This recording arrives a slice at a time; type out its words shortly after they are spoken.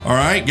All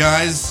right,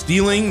 guys,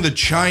 stealing the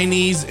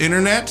Chinese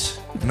internet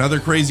and other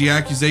crazy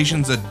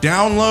accusations. A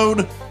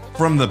download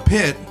from the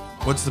pit.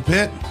 What's the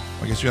pit?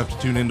 I guess you have to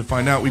tune in to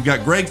find out. We've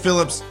got Gregg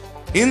Phillips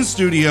in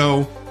studio,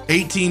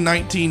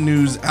 1819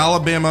 News,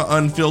 Alabama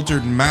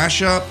Unfiltered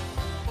mashup.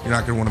 You're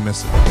not going to want to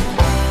miss it.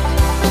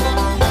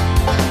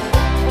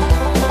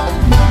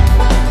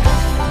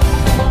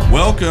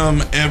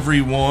 Welcome,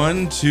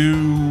 everyone,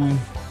 to...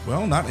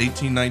 well, not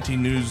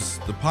 1819 News,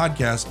 the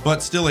podcast,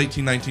 but still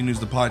 1819 News,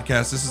 the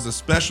podcast. This is a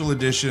special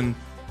edition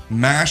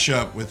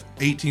mashup with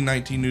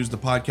 1819 News, the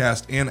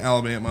podcast, and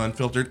Alabama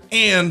Unfiltered,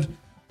 and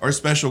our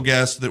special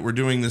guest that we're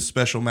doing this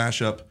special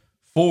mashup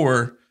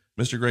for,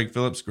 Mr. Gregg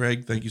Phillips.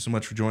 Gregg, thank you so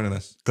much for joining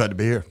us. Glad to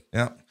be here.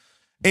 Yeah.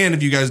 And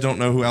if you guys don't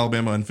know who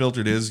Alabama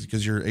Unfiltered is,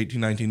 because you're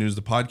 1819 News,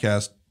 the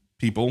podcast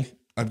people,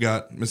 I've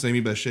got Miss Amy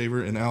Beth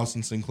Shaver and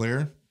Allison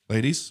Sinclair.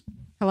 Ladies.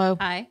 Hello.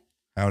 Hi.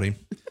 Howdy.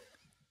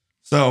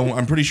 So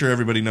I'm pretty sure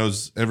everybody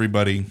knows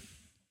everybody,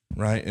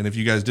 right? And if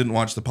you guys didn't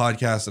watch the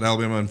podcast that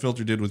Alabama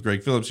Unfiltered did with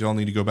Gregg Phillips, you all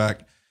need to go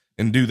back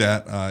and do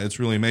that. It's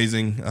really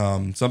amazing.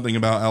 Something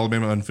about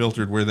Alabama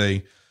Unfiltered where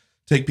they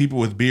take people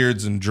with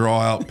beards and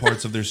draw out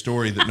parts of their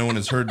story that no one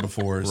has heard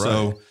before. Right.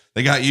 So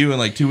they got you, and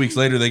like 2 weeks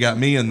later, they got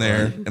me in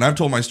there. Right. And I've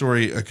told my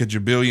story a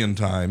kajabillion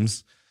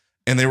times,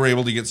 and they were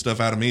able to get stuff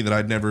out of me that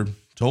I'd never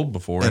told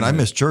before. And I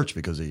missed church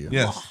because of you.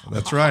 Yes,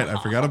 that's right.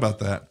 I forgot about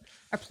that.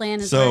 Our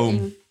plan is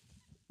working.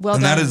 Well,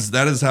 and that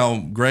is how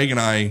Gregg and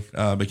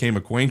I became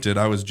acquainted.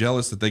 I was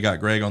jealous that they got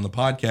Gregg on the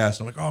podcast.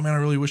 I'm like, oh man, I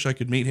really wish I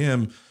could meet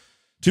him.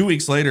 2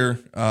 weeks later,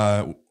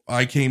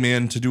 I came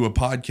in to do a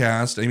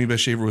podcast. Amy Beth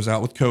Shaver was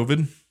out with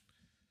COVID.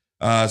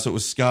 So it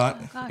was Scott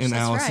and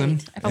Allison.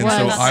 Right. And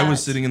so I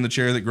was sitting in the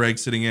chair that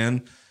Gregg's sitting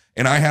in.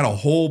 And I had a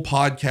whole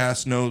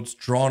podcast notes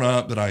drawn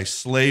up that I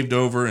slaved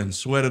over and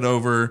sweated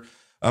over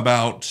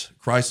about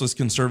Christless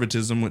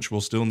conservatism, which we'll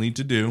still need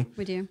to do.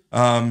 We do.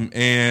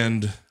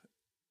 And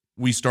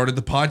we started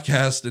the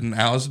podcast, and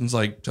Allison's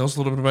like, tell us a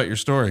little bit about your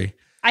story.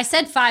 I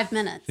said 5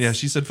 minutes. Yeah,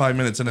 she said 5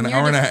 minutes. And an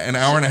hour and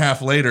a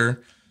half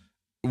later,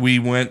 we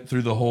went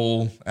through the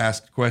whole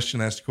ask a question,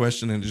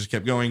 and it just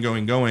kept going.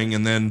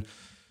 And then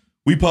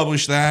we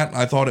published that.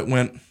 I thought it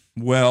went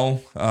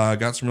well,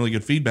 got some really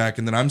good feedback.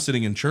 And then I'm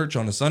sitting in church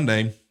on a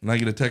Sunday, and I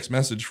get a text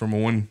message from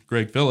one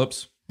Gregg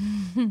Phillips.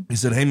 He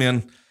said, hey,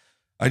 man,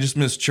 I just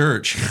missed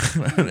church.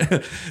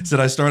 Said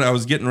I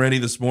was getting ready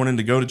this morning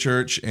to go to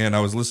church, and I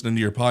was listening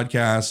to your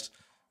podcast,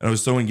 and I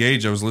was so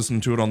engaged. I was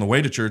listening to it on the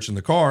way to church in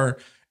the car,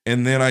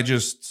 and then I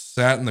just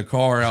sat in the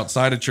car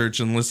outside of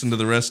church and listened to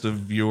the rest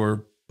of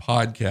your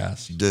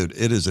podcast. Dude,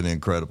 it is an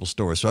incredible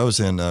story. So I was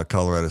in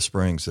Colorado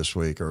Springs this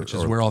week. Which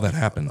is where all that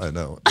happened. I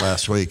know,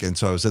 last week. And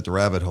so I was at the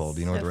Rabbit Hole.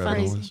 Do you know what the Rabbit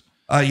Hole is?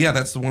 Yeah,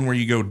 that's the one where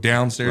you go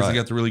downstairs and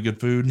got the really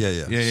good food.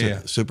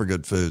 Yeah. Super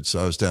good food.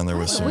 So I was down there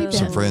with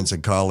some friends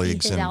and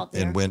colleagues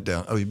and went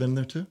down. Oh, you've been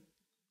there too?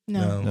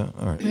 No.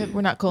 All right.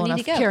 We're not cool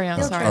enough. Carry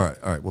on. Sorry.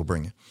 All right. We'll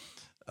bring you.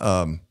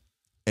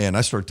 And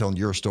I started telling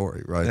your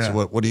story, right? Yeah.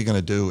 So what are you going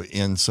to do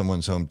in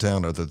someone's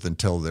hometown other than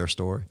tell their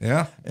story?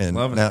 Yeah. And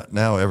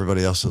now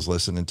everybody else is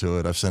listening to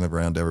it. I've sent it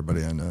around to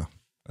everybody I know.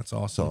 That's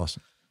awesome.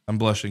 I'm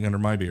blushing under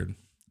my beard.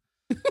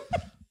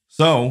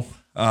 So,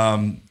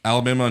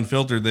 Alabama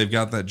Unfiltered, they've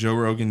got that Joe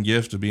Rogan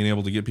gift of being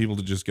able to get people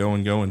to just go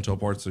and tell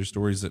parts of their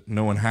stories that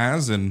no one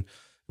has, and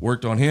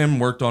worked on him,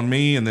 worked on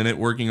me, and then it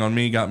working on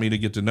me got me to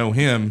get to know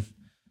him.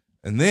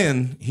 And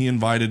then he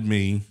invited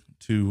me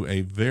to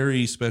a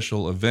very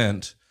special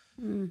event.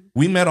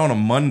 We met on a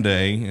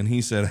Monday, and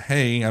he said,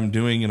 hey, I'm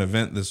doing an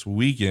event this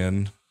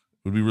weekend. It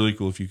would be really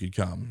cool if you could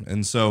come.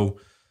 And so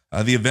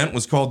the event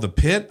was called The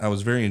Pit. I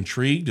was very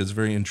intrigued. It's a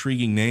very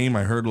intriguing name.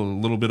 I heard a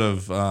little bit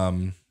of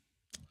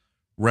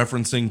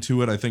referencing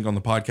to it, I think, on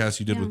the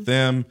podcast you did with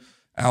them.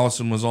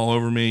 Allison was all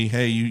over me.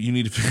 Hey, you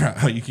need to figure out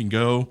how you can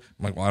go.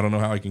 I'm like, well, I don't know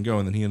how I can go.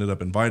 And then he ended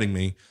up inviting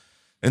me.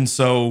 And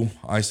so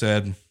I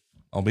said,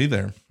 I'll be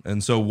there.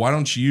 And so why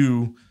don't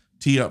you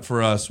tee up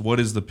for us? What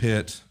is The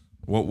Pit?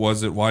 What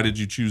was it? Why did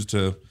you choose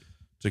to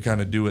kind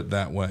of do it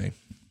that way?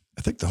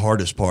 I think the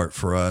hardest part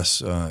for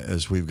us,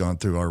 as we've gone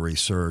through our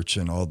research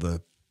and all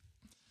the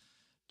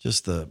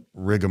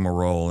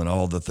rigmarole and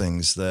all the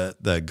things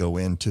that go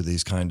into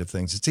these kind of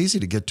things, it's easy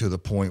to get to the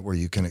point where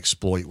you can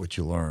exploit what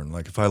you learn.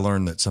 Like if I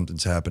learn that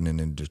something's happening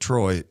in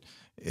Detroit,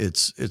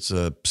 it's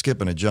a skip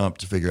and a jump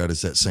to figure out,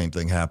 is that same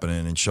thing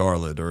happening in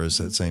Charlotte, or is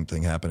that same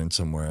thing happening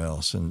somewhere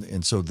else?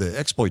 And so the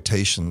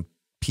exploitation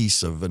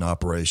piece of an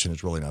operation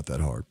is really not that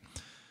hard.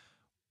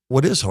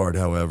 What is hard,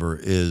 however,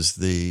 is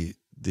the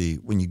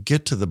when you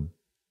get to the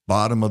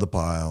bottom of the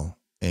pile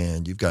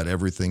and you've got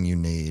everything you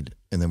need,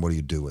 and then what do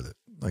you do with it?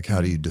 Like,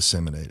 how do you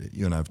disseminate it?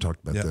 You and I have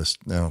talked about this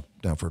now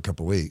for a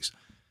couple of weeks.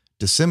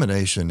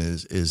 Dissemination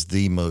is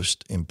the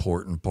most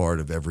important part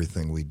of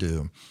everything we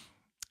do.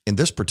 In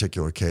this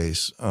particular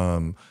case,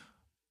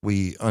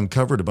 we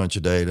uncovered a bunch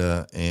of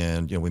data,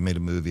 and we made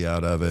a movie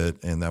out of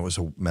it, and that was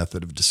a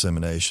method of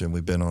dissemination.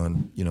 We've been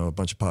on a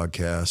bunch of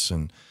podcasts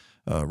and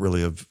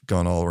really have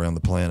gone all around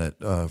the planet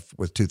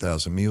with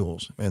 2,000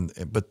 Mules,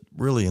 but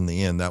really in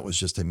the end, that was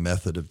just a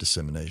method of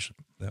dissemination.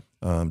 Yep.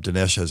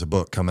 Dinesh has a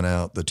book coming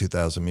out, the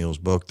 2000 Mules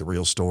book, The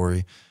Real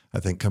Story, I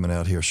think coming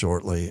out here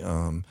shortly.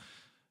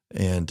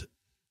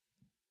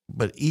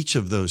 But each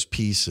of those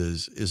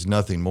pieces is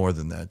nothing more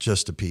than that,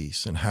 just a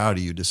piece. And how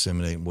do you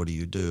disseminate and what do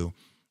you do?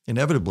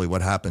 Inevitably,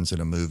 what happens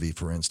in a movie,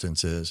 for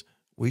instance, is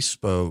we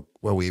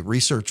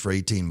researched for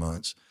 18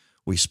 months.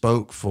 We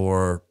spoke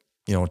for,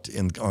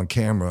 on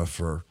camera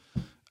for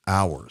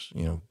hours,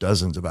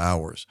 dozens of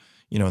hours,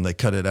 and they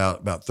cut it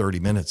out about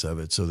 30 minutes of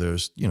it. So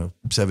there's,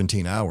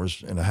 17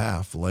 hours and a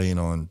half laying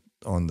on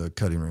the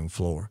cutting room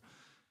floor.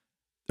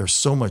 There's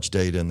so much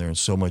data in there and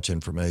so much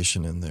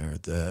information in there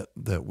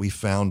that we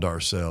found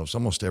ourselves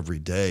almost every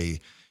day,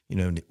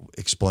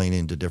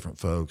 explaining to different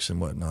folks and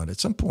whatnot. At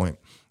some point,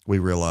 we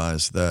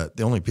realized that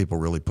the only people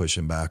really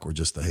pushing back were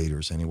just the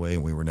haters anyway,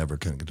 and we were never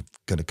going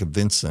to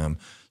convince them.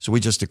 So we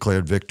just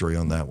declared victory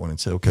on that one and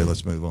said, okay,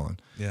 let's move on.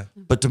 Yeah.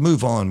 But to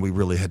move on, we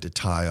really had to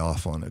tie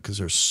off on it because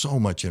there's so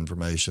much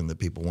information that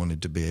people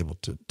wanted to be able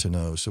to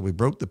know. So we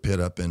broke the pit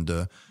up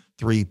into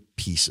 3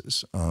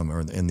 pieces,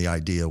 and the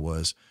idea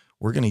was,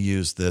 we're going to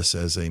use this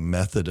as a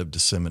method of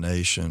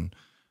dissemination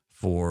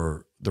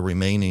for the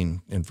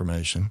remaining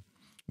information.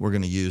 We're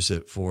going to use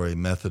it for a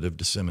method of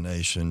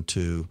dissemination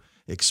to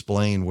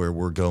explain where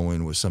we're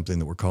going with something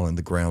that we're calling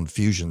the Ground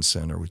Fusion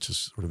Center, which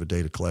is sort of a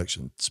data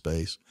collection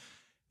space.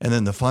 And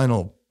then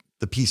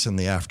the piece in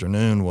the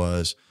afternoon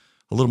was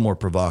a little more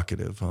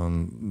provocative,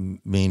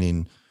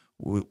 meaning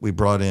we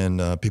brought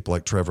in people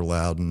like Trevor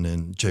Loudon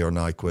and J.R.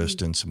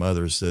 Nyquist and some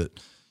others that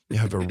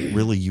have a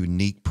really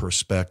unique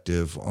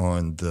perspective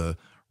on the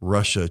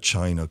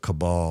Russia-China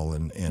cabal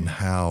and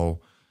how,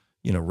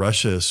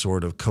 Russia has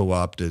sort of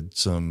co-opted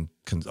some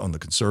on the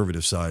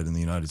conservative side in the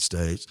United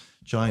States.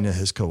 China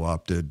has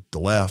co-opted the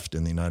left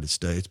in the United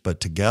States, but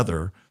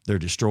together they're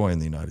destroying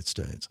the United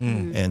States.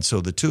 And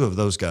so the two of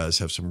those guys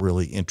have some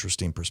really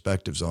interesting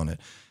perspectives on it.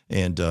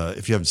 And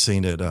if you haven't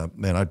seen it,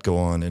 man, I'd go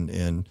on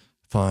and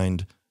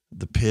find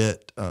The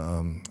Pit.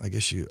 I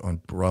guess you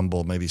on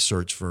Rumble, maybe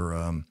search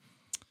for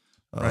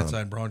Right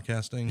Side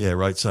Broadcasting. Yeah,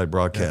 Right Side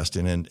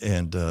Broadcasting. Yeah.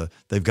 And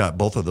they've got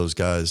both of those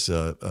guys'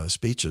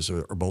 speeches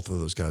or both of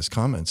those guys'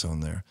 comments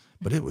on there.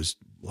 But it was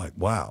like,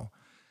 wow.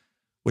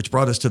 Which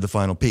brought us to the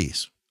final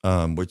piece,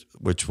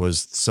 which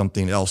was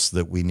something else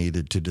that we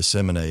needed to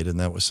disseminate. And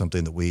that was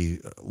something that we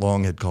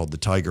long had called the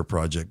Tiger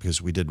Project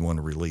because we didn't want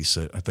to release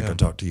it. I think I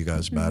talked to you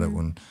guys about it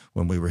when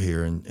we were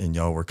here, and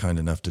y'all were kind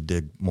enough to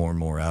dig more and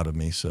more out of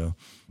me. So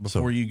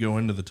before you go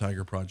into the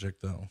Tiger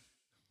Project, though,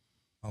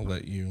 I'll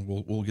let you.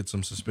 We'll get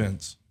some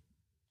suspense,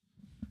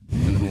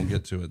 and then we'll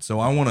get to it.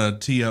 So I want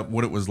to tee up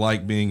what it was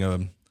like being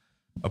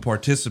a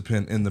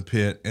participant in the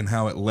pit and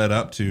how it led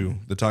up to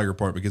the Tiger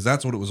part, because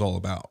that's what it was all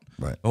about.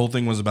 Right. The whole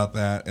thing was about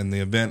that, and the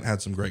event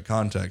had some great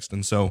context.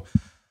 And so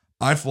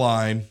I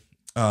fly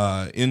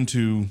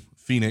into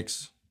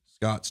Phoenix.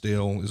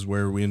 Scottsdale is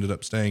where we ended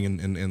up staying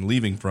and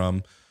leaving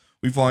from.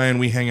 We fly in,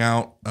 we hang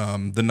out.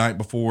 The night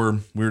before,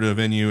 we were to a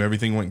venue.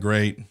 Everything went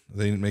great.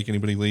 They didn't make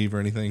anybody leave or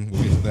anything.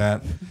 We'll get to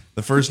that.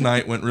 The first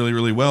night went really,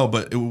 really well,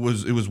 but it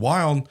was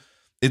wild.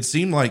 It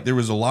seemed like there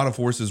was a lot of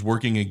forces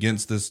working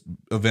against this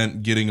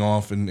event getting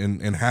off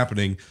and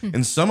happening.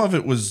 And some of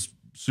it was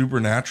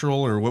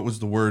supernatural, or what was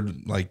the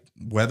word, like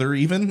weather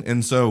even.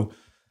 And so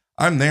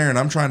I'm there and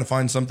I'm trying to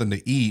find something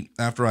to eat.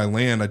 After I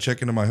land, I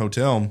check into my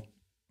hotel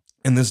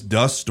and this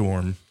dust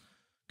storm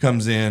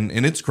comes in,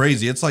 and it's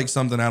crazy. It's like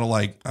something out of,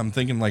 like, I'm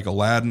thinking like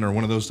Aladdin or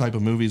one of those type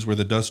of movies where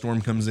the dust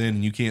storm comes in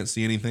and you can't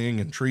see anything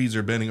and trees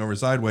are bending over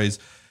sideways.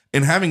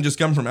 And having just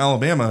come from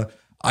Alabama,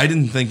 I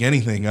didn't think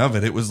anything of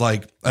it. It was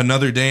like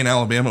another day in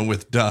Alabama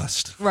with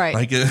dust. Right.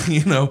 Like,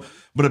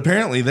 but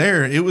apparently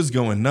there it was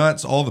going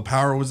nuts. All the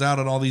power was out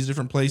at all these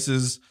different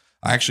places.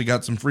 I actually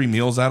got some free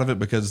meals out of it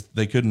because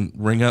they couldn't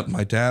ring up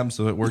my tab,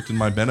 so it worked in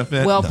my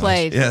benefit. Well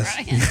played. Yes.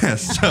 Right.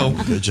 Yes. So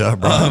good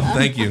job, Brian.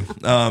 thank you.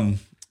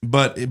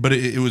 But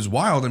it was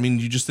wild. I mean,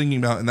 you just thinking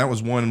about, and that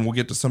was one, and we'll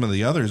get to some of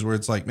the others where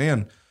it's like,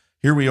 man,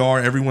 here we are.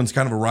 Everyone's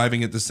kind of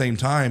arriving at the same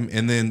time.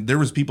 And then there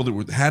was people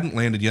that hadn't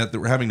landed yet that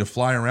were having to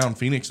fly around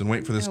Phoenix and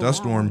wait for this dust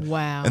storm.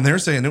 Wow. And they're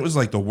saying it was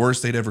like the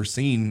worst they'd ever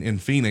seen in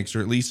Phoenix,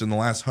 or at least in the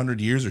last 100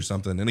 years or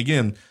something. And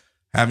again,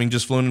 having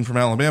just flown in from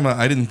Alabama,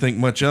 I didn't think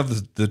much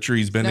of the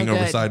trees bending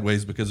over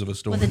sideways because of a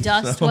storm. Well, the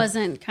dust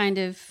wasn't kind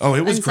of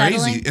it was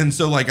unsettling. crazy. And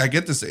so, like, I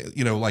get this,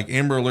 like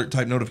Amber Alert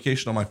type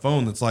notification on my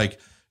phone that's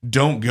like,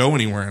 don't go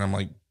anywhere. And I'm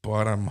like,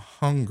 but I'm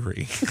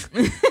hungry. So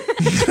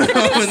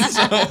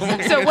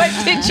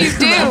what did you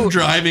do? I'm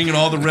driving and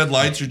all the red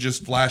lights are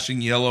just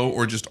flashing yellow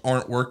or just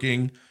aren't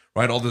working,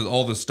 right? All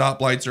the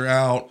stoplights are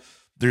out.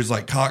 There's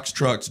like Cox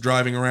trucks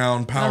driving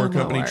around, power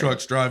company Lord.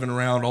 trucks driving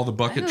around, all the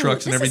bucket Oh,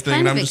 trucks and this is everything.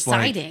 kind And I'm of just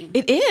exciting.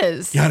 like, It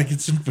is. gotta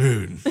get some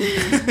food.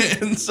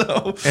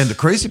 And the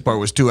crazy part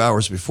was 2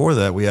 hours before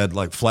that, we had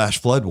like flash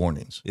flood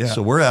warnings. Yeah.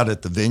 So we're out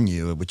at the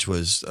venue, which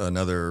was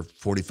another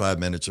 45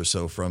 minutes or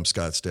so from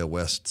Scottsdale,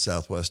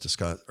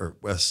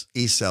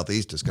 east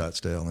southeast to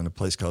Scottsdale, in a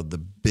place called the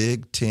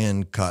Big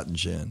Ten Cotton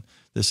Gin.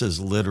 This is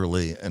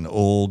literally an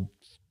old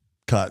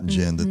cotton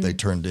gin that they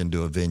turned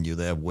into a venue.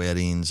 They have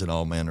weddings and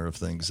all manner of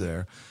things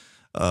there.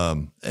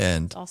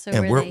 And Also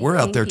and where we're they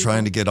out there hang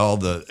trying to people. get all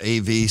the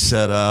AV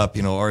set up,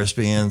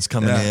 RSPN's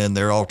coming in,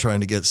 they're all trying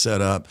to get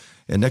set up.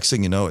 And next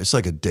thing you know, it's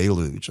like a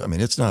deluge. I mean,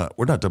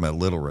 we're not talking about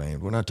little rain.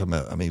 We're not talking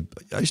about,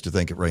 I used to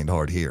think it rained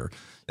hard here.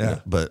 Yeah.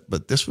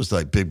 But this was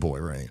like big boy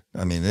rain.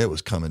 I mean, it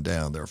was coming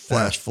down. There were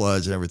flash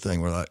floods and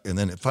everything. We're like, and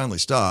then it finally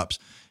stops.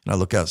 And I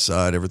look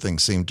outside, everything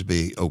seemed to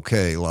be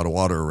okay. A lot of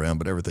water around,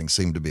 but everything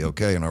seemed to be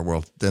okay in our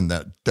world. Then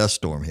that dust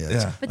storm hits.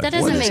 Yeah. But Like,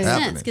 that what doesn't is make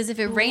happening? sense because if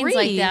it rains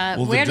like that,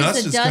 Well, where the does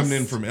dust the is dust coming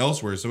in from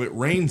elsewhere, so it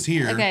rains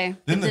here. Okay.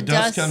 Then But the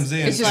dust comes in.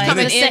 It's just and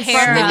coming then in it's from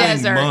the swirling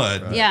desert.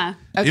 mud. Yeah.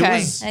 It Okay.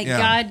 was, Like yeah.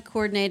 God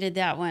coordinated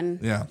that one.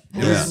 Yeah.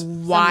 Yeah.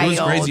 Wild. It was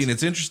crazy, and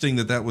it's interesting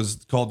that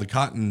was called the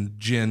Cotton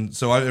Gin.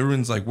 So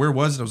everyone's like, "Where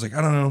was it?" I was like, "I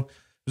don't know."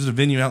 It was a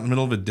venue out in the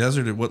middle of a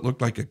desert at what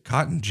looked like a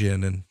cotton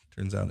gin, and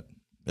turns out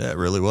Yeah, it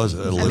really was.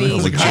 I mean,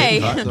 hey,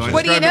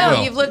 what do you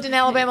know? You've lived in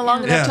Alabama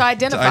long enough to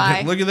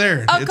identify. Look at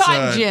there. A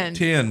cotton gin.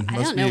 10. I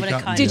Must don't be know what a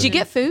cotton Did you gin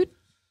get food?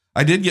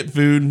 I did get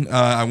food.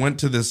 I went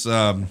to this,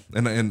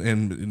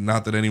 and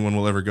not that anyone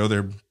will ever go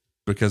there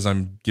because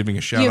I'm giving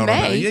a shout You out.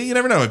 may. On that. Yeah, you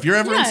never know. If you're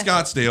ever in Yeah.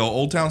 Scottsdale,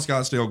 Old Town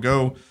Scottsdale,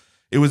 go.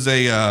 It was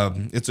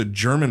it's a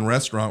German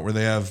restaurant where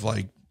they have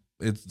like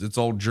it's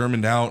all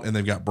Germaned out, and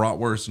they've got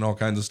bratwurst and all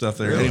kinds of stuff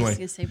there. Really? I was Anyway,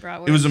 gonna say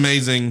bratwurst. it was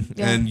amazing,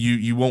 Yeah. and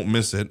you won't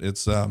miss it.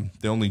 It's the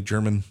only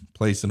German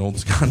place in Old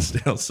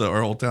Scottsdale,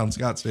 or Old Town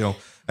Scottsdale.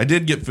 I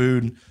did get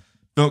food,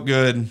 felt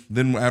good.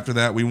 Then after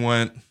that, we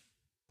went,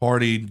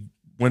 partied,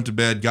 went to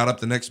bed, got up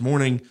the next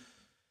morning.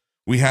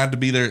 We had to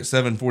be there at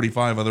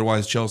 7:45,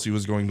 otherwise Chelsea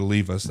was going to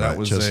leave us. That Right,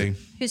 was Chelsea.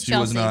 Who's she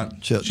was Chelsea? not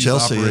she's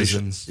Chelsea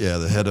operations.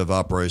 is the head of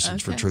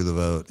operations for Okay. True the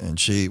Vote, and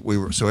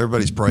so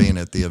everybody's praying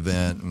at the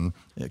event, and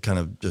it kind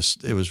of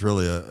it was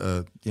really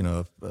a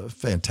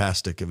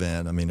fantastic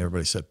event. I mean,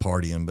 everybody said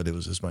partying, but it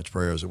was as much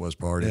prayer as it was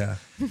partying.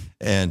 Yeah.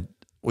 And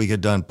we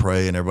get done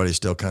praying, everybody's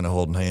still kind of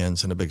holding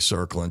hands in a big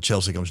circle, and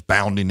Chelsea comes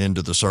bounding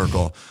into the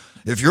circle.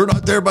 If you're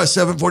not there by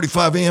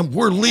 7:45 a.m.,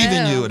 we're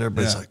leaving you. And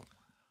everybody's Yeah. like,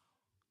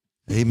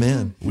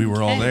 amen. We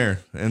were all Okay. there.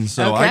 And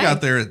so Okay. I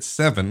got there at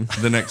 7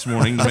 the next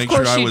morning to make sure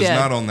course I you was did.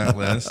 not on that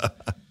list.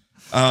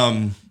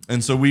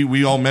 And so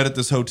we all met at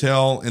this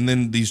hotel, and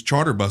then these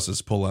charter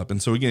buses pull up.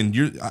 And so again,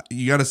 you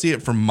got to see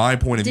it from my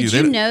point of view.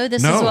 Did you know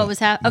this is what was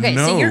happening?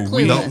 Okay, so you're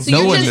we clueless. don't- So No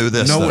you're one just knew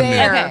this. No though. one knew.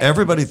 There. Okay.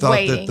 Everybody thought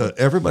Waiting.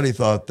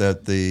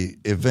 that the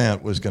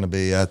event was going to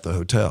be at the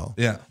hotel.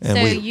 Yeah. And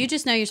So we, you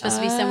just know you're supposed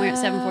to be somewhere at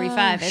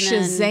 7:45, and then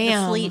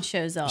Shazam. the fleet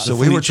shows up. so The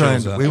we were fleet trying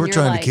shows up. we were And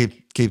trying you're to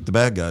keep the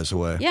bad guys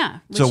away. Yeah,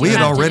 So which we you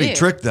had have to already do.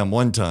 tricked them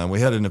one time. We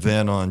had an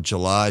event on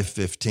July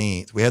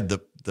 15th. We had the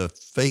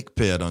fake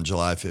pit on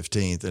July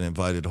 15th and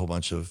invited a whole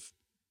bunch of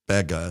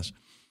bad guys.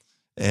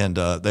 And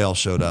they all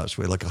showed up. So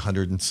we had like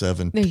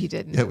 107. No, you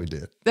didn't. Yeah, we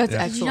did. That's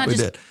Yeah. Did you not excellent. We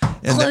just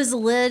did. And close the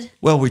lid?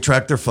 well, we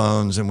tracked their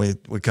phones and we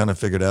kind of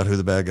figured out who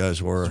the bad guys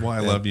were. That's why I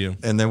And- love you.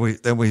 And then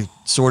we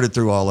sorted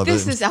through all of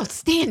This it. is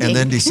outstanding. And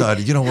then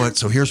decided, you know what?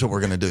 So here's what we're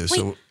going to do.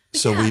 So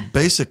yeah. we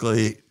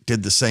basically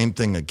did the same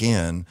thing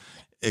again,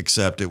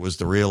 except it was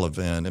the real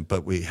event.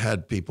 But we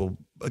had people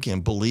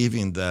again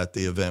believing that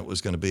the event was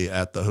going to be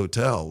at the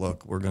hotel.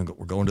 Look, we're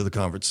going to the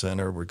conference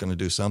center. We're going to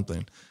do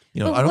something.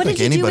 You know, But I don't what think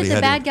did you do anybody with the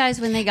had. bad guys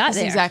when they got That's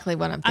there? exactly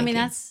what I'm thinking. I mean,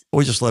 that's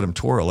We just let them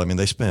twirl. I mean,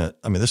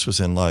 this was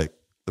in like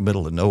the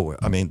middle of nowhere.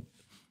 I mean,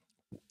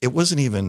 it wasn't even